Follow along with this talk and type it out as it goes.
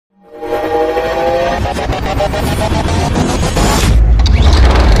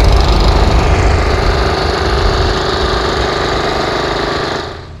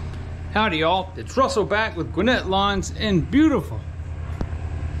y'all, it's Russell back with Gwinnett Lawns in beautiful,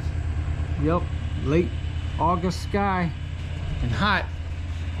 yep, late August sky and hot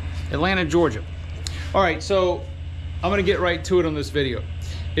Atlanta, Georgia. All right, so I'm gonna get right to it on this video.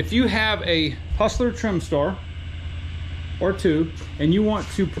 If you have a Hustler Trimstar or two and you want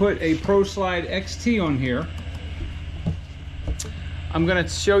to put a Proslide XT on here, I'm gonna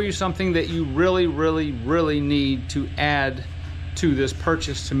show you something that you really need to add to this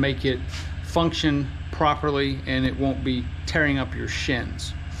purchase to make it function properly and it won't be tearing up your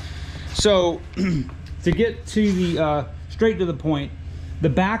shins. So to get to the straight to the point, the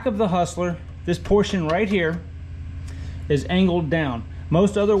back of the Hustler, this portion right here, is angled down.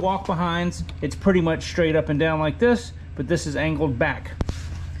 Most other walk behinds, it's pretty much straight up and down like this, but this is angled back.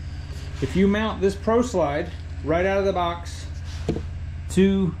 If you mount this Proslide right out of the box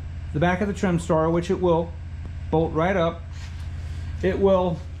to the back of the Trimstar, which it will bolt right up, it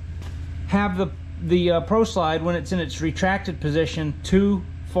will have the Proslide, when it's in its retracted position, too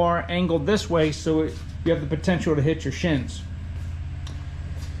far angled this way, so you have the potential to hit your shins.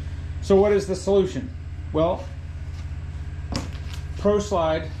 So what is the solution? Well,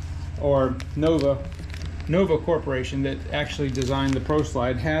 Proslide, or Nova Corporation that actually designed the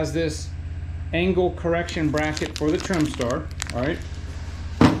Proslide, has this angle correction bracket for the Trimstar, all right?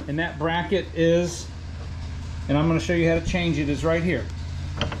 And that bracket is, and I'm going to show you how to change it, is right here.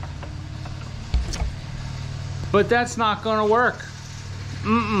 But that's not going to work.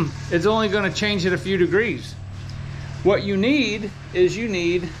 It's only going to change it a few degrees. What you need is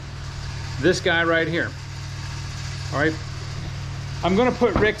this guy right here. All right. I'm going to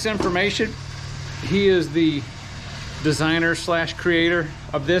put Rick's information. He is the designer / creator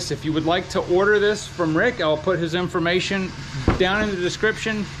of this. If you would like to order this from Rick, I'll put his information down in the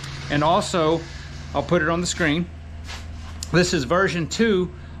description, and also I'll put it on the screen. This is version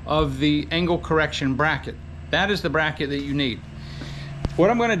 2 of the angle correction bracket. That is the bracket that you need. What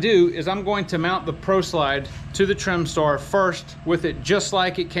I'm going to do is I'm going to mount the Proslide to the Trimstar first with it just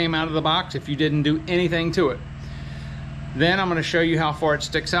like it came out of the box, if you didn't do anything to it. Then I'm going to show you how far it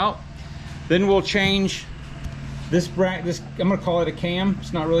sticks out. Then we'll change this bracket. I'm going to call it a cam.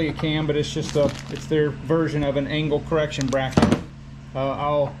 It's not really a cam, but it's just it's their version of an angle correction bracket.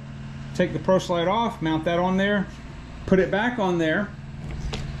 I'll take the Proslide off, mount that on there, put it back on there,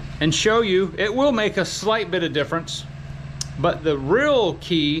 and show you. It will make a slight bit of difference, but the real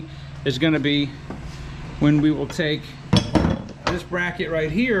key is going to be when we will take this bracket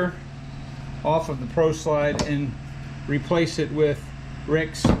right here off of the Proslide and replace it with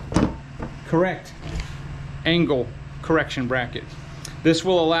Rick's correct angle correction bracket. This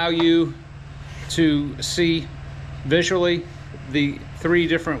will allow you to see visually the 3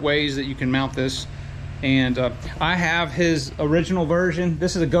 different ways that you can mount this. And I have his original version.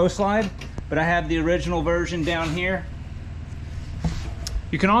 This is a Go Slide, but I have the original version down here.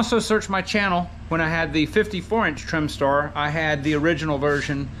 You can also search my channel. When I had the 54-inch Trimstar, I had the original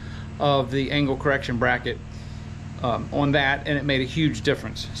version of the angle correction bracket on that, and it made a huge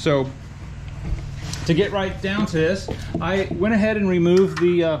difference. So to get right down to this, I went ahead and removed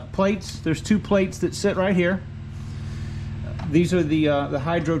the plates. There's 2 plates that sit right here. These are the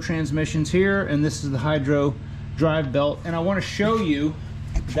hydro transmissions here, and this is the hydro drive belt. And I want to show you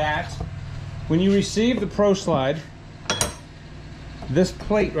that when you receive the Proslide, this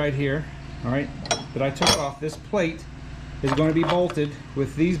plate right here, all right, that I took off, this plate is going to be bolted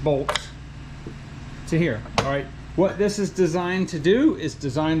with these bolts to here. All right, what this is designed to do is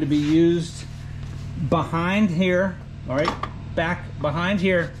designed to be used behind here, all right, back behind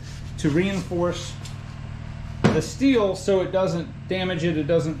here, to reinforce the steel so it doesn't damage it, it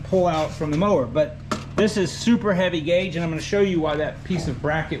doesn't pull out from the mower. But this is super heavy gauge, and I'm going to show you why that piece of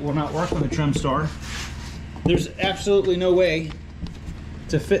bracket will not work on the Trimstar. There's absolutely no way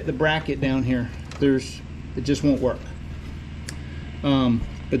to fit the bracket down here. It just won't work.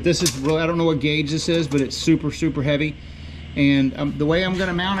 But this is really, I don't know what gauge this is, but it's super heavy. And the way I'm going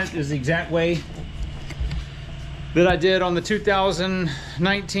to mount it is the exact way that I did on the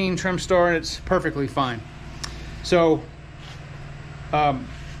 2019 Trimstar, and it's perfectly fine. So I'm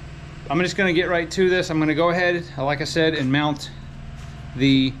just going to get right to this. I'm going to go ahead, like I said, and mount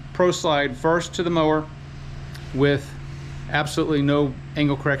the Proslide first to the mower with absolutely no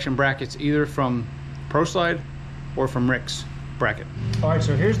angle correction brackets, either from Proslide or from Rick's bracket. All right,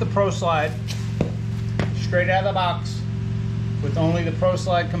 so here's the Proslide straight out of the box with only the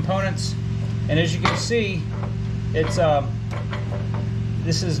Proslide components. And as you can see, it's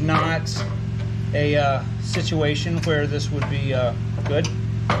this is not a situation where this would be good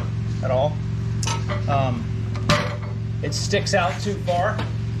at all. It sticks out too far.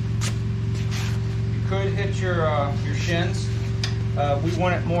 could hit your shins. We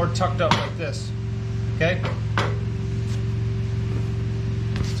want it more tucked up like this, okay?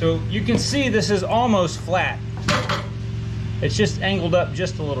 So you can see this is almost flat. It's just angled up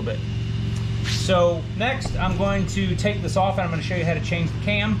just a little bit. So next I'm going to take this off and I'm going to show you how to change the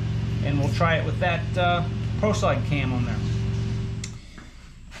cam, and we'll try it with that Proslide cam on there.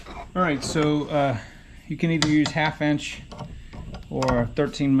 All right, so you can either use 1/2 inch or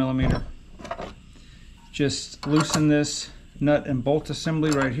 13 millimeter. Just loosen this nut and bolt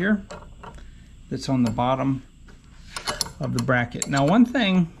assembly right here that's on the bottom of the bracket. Now, one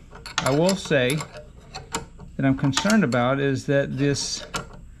thing I will say that I'm concerned about is that this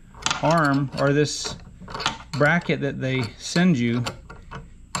arm or this bracket that they send you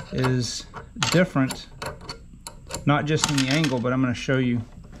is different, not just in the angle, but I'm going to show you.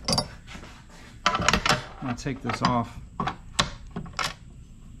 I'll take this off.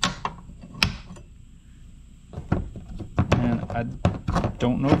 And I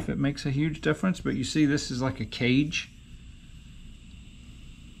don't know if it makes a huge difference, but you see this is like a cage.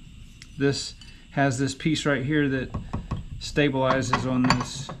 This has this piece right here that stabilizes on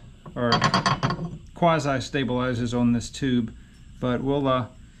this, or quasi-stabilizes on this tube, but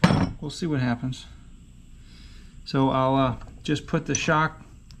we'll see what happens. So I'll just put the shock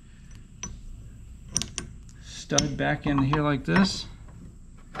stud back in here like this,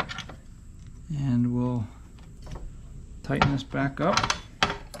 and we'll tighten this back up.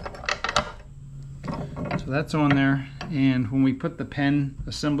 So that's on there, and when we put the pen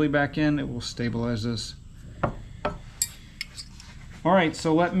assembly back in, it will stabilize this. Alright,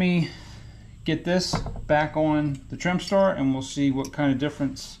 so let me get this back on the Trimstar and we'll see what kind of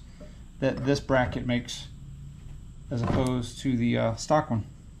difference that this bracket makes as opposed to the stock one.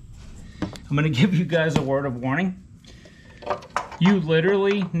 I'm going to give you guys a word of warning. You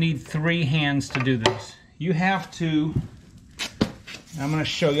literally need 3 hands to do this. You have to, I'm going to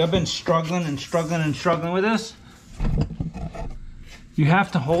show you, I've been struggling and struggling and struggling with this. You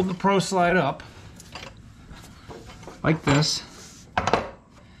have to hold the Proslide up like this.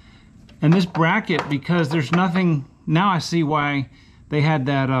 And this bracket, because there's nothing, now I see why they had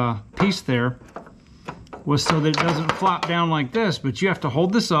that piece there, was so that it doesn't flop down like this, but you have to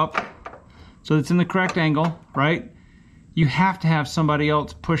hold this up so it's in the correct angle, right? You have to have somebody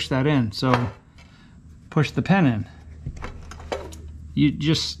else push that in, so push the pen in. You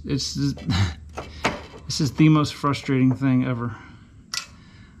just, this is the most frustrating thing ever.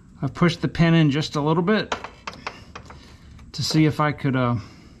 I've pushed the pen in just a little bit to see if I could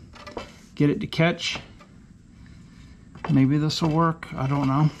get it to catch. Maybe this will work, I don't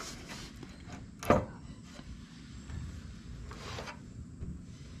know.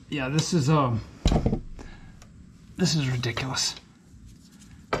 Yeah, this is ridiculous.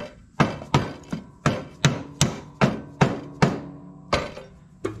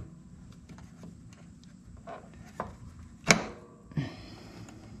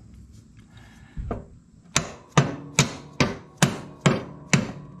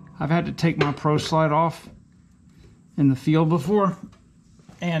 I've had to take my Proslide off in the field before,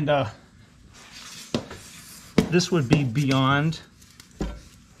 and this would be beyond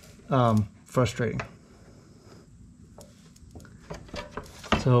frustrating.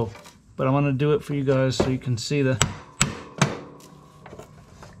 So, but I'm gonna do it for you guys so you can see the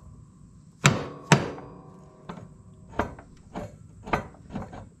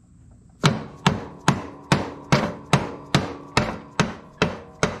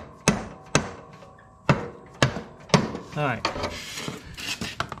Alright.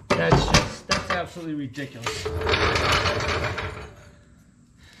 That's absolutely ridiculous.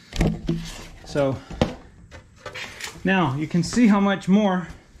 So now you can see how much more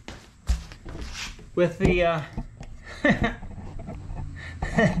with the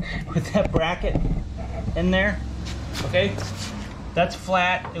with that bracket in there. Okay, that's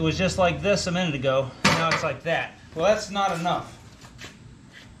flat. It was just like this a minute ago. Now it's like that. Well, that's not enough.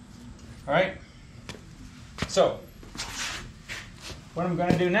 All right. So what I'm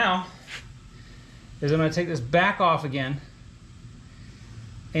going to do now is I'm going to take this back off again,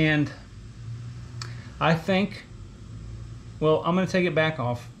 and I think, well, I'm going to take it back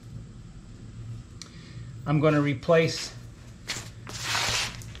off. I'm going to replace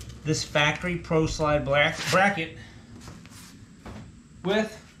this factory Proslide bracket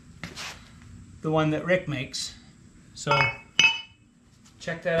with the one that Rick makes. So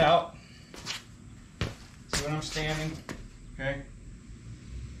check that out. See where I'm standing? Okay.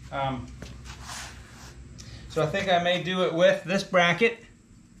 So I think I may do it with this bracket,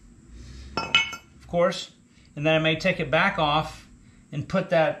 of course, and then I may take it back off and put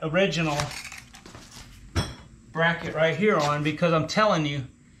that original bracket right here on, because I'm telling you,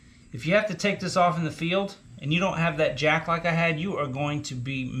 if you have to take this off in the field and you don't have that jack like I had, you are going to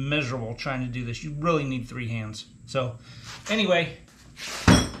be miserable trying to do this. You really need 3 hands. So anyway,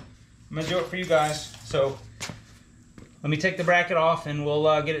 I'm gonna do it for you guys. So let me take the bracket off and we'll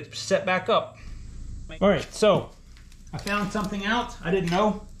get it set back up. All right, so I found something out I didn't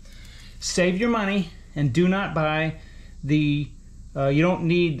know. Save your money and do not buy the, you don't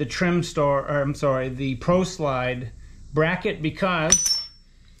need the Trimstar, or I'm sorry, the Proslide bracket, because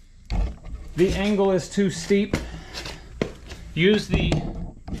the angle is too steep. Use the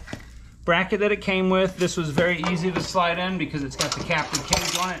bracket that it came with. This was very easy to slide in because it's got the captive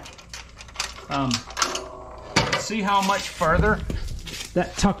cage on it. See how much further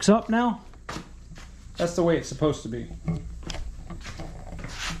that tucks up now? That's the way it's supposed to be.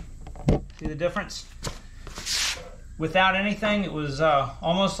 See the difference? Without anything, it was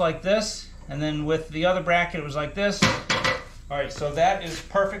almost like this, and then with the other bracket, it was like this. All right, so that is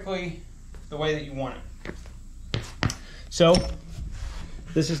perfectly the way that you want it. So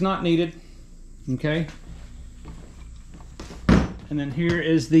this is not needed, okay? And then here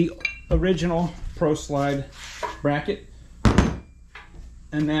is the original Proslide bracket,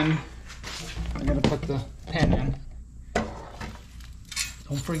 and then I gotta put the pen in.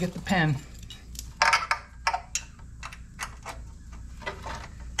 Don't forget the pen.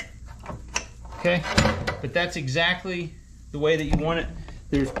 Okay, but that's exactly the way that you want it.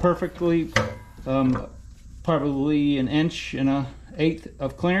 There's perfectly, probably 1 1/8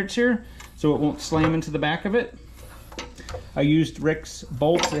 of clearance here, so it won't slam into the back of it. I used Rick's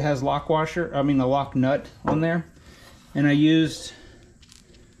bolts. It has lock washer, I mean the lock nut on there, and I used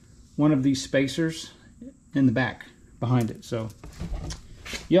one of these spacers in the back behind it. So,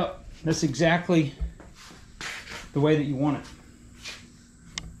 yep, that's exactly the way that you want it.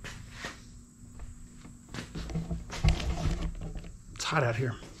 Hot out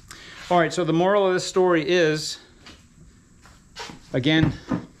here. All right, so the moral of this story is, again,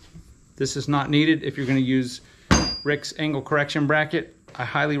 this is not needed if you're going to use Rick's angle correction bracket. I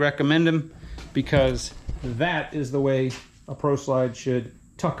highly recommend them because that is the way a Proslide should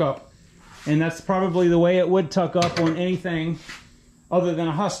tuck up, and that's probably the way it would tuck up on anything other than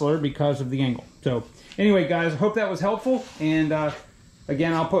a Hustler because of the angle. So anyway, guys, I hope that was helpful, and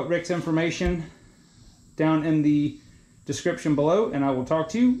again, I'll put Rick's information down in the description below, and I will talk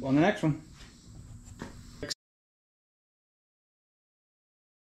to you on the next one.